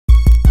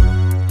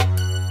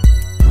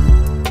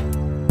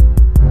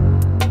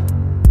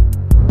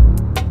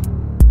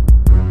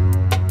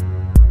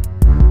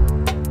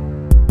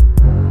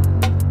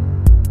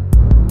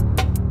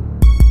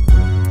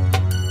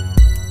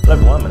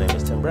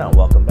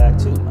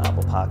to My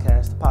Apple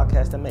Podcast, the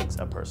podcast that makes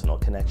a personal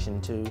connection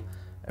to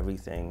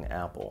everything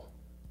Apple.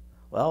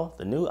 Well,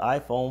 the new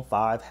iPhone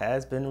 5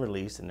 has been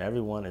released and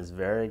everyone is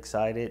very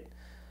excited.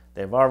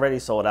 They've already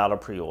sold out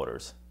of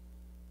pre-orders.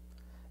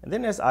 And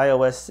then there's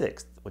iOS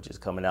 6, which is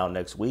coming out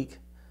next week.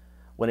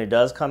 When it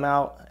does come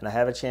out and I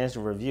have a chance to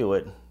review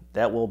it,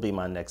 that will be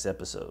my next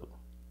episode.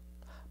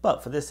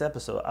 But for this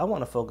episode, I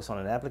want to focus on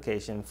an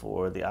application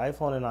for the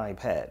iPhone and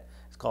iPad.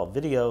 It's called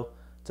Video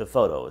to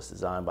Photo. It's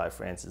designed by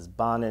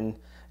Bonnin,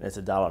 and it's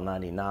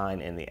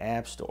 $1.99 in the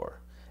App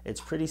Store. It's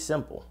pretty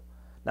simple.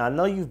 Now, I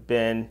know you've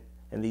been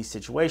in these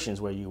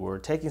situations where you were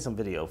taking some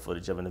video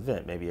footage of an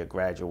event, maybe a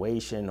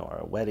graduation or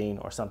a wedding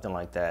or something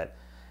like that.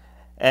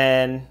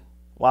 And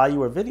while you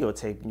were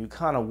videotaping, you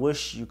kind of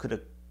wish you could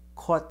have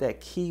caught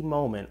that key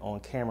moment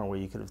on camera where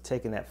you could have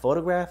taken that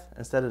photograph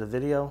instead of the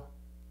video.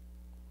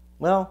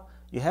 Well,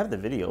 you have the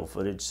video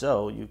footage,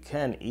 so you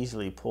can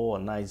easily pull a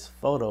nice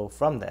photo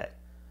from that.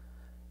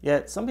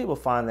 Yet, some people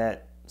find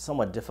that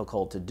somewhat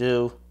difficult to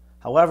do.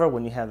 However,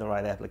 when you have the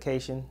right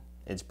application,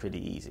 it's pretty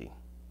easy.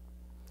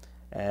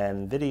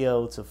 And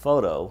Video to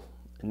Photo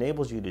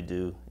enables you to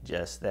do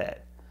just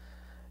that.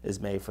 It's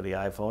made for the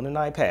iPhone and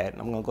iPad.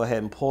 I'm going to go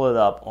ahead and pull it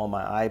up on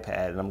my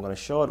iPad, and I'm going to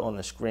show it on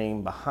the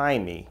screen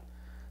behind me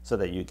so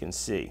that you can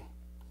see.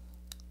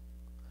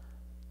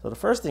 So the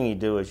first thing you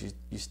do is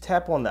you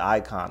tap on the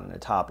icon in the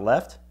top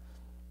left,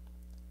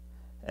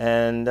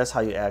 and that's how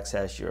you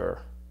access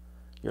your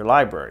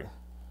library.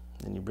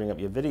 Then you bring up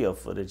your video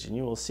footage, and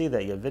you will see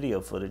that your video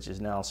footage is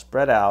now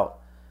spread out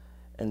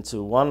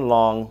into one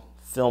long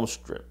film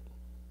strip.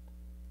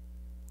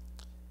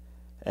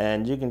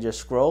 And you can just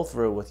scroll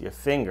through with your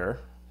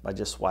finger by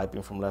just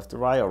swiping from left to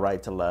right or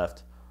right to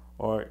left,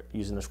 or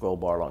using the scroll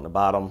bar along the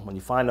bottom. When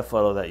you find a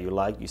photo that you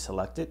like, you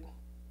select it.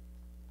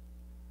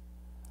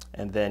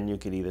 And then you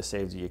could either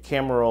save to your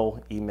camera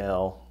roll,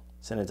 email,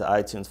 send it to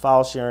iTunes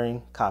file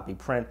sharing, copy,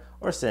 print,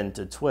 or send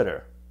to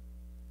Twitter.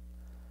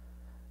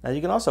 Now you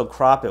can also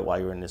crop it while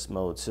you're in this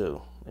mode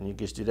too. And you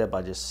just do that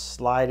by just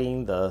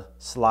sliding the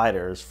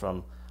sliders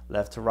from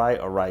left to right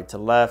or right to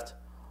left,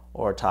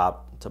 or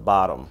top to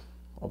bottom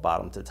or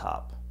bottom to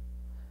top.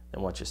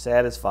 Then once you're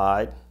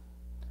satisfied,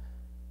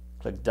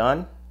 click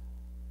done.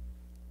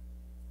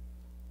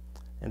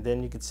 And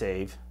then you can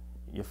save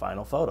your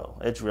final photo.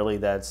 It's really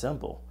that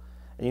simple.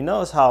 And you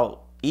notice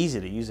how easy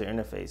the user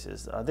interface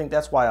is. I think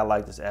that's why I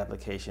like this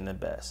application the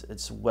best.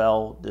 It's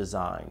well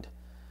designed.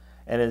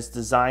 And it's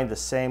designed the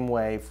same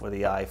way for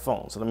the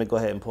iPhone. So let me go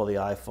ahead and pull the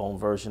iPhone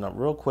version up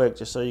real quick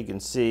just so you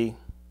can see.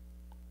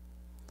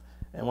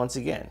 And once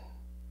again,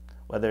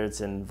 whether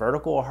it's in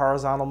vertical or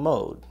horizontal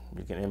mode,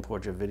 you can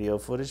import your video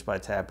footage by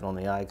tapping on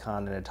the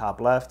icon in the top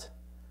left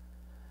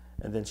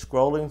and then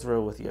scrolling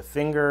through with your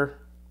finger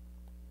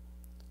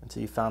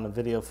until you found the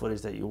video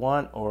footage that you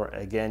want, or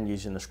again,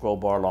 using the scroll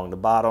bar along the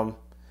bottom.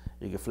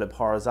 You can flip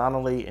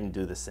horizontally and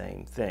do the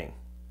same thing.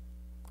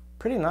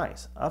 Pretty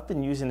nice. I've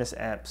been using this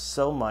app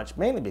so much,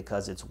 mainly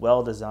because it's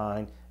well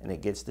designed and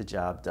it gets the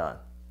job done.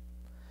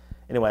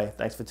 Anyway,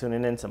 thanks for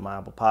tuning in to My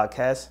Apple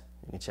Podcast.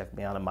 You can check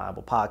me out at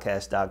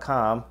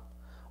myapplepodcast.com,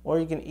 or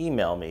you can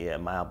email me at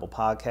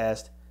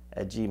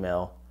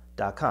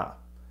myapplepodcast@gmail.com.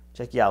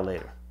 Check you out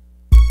later.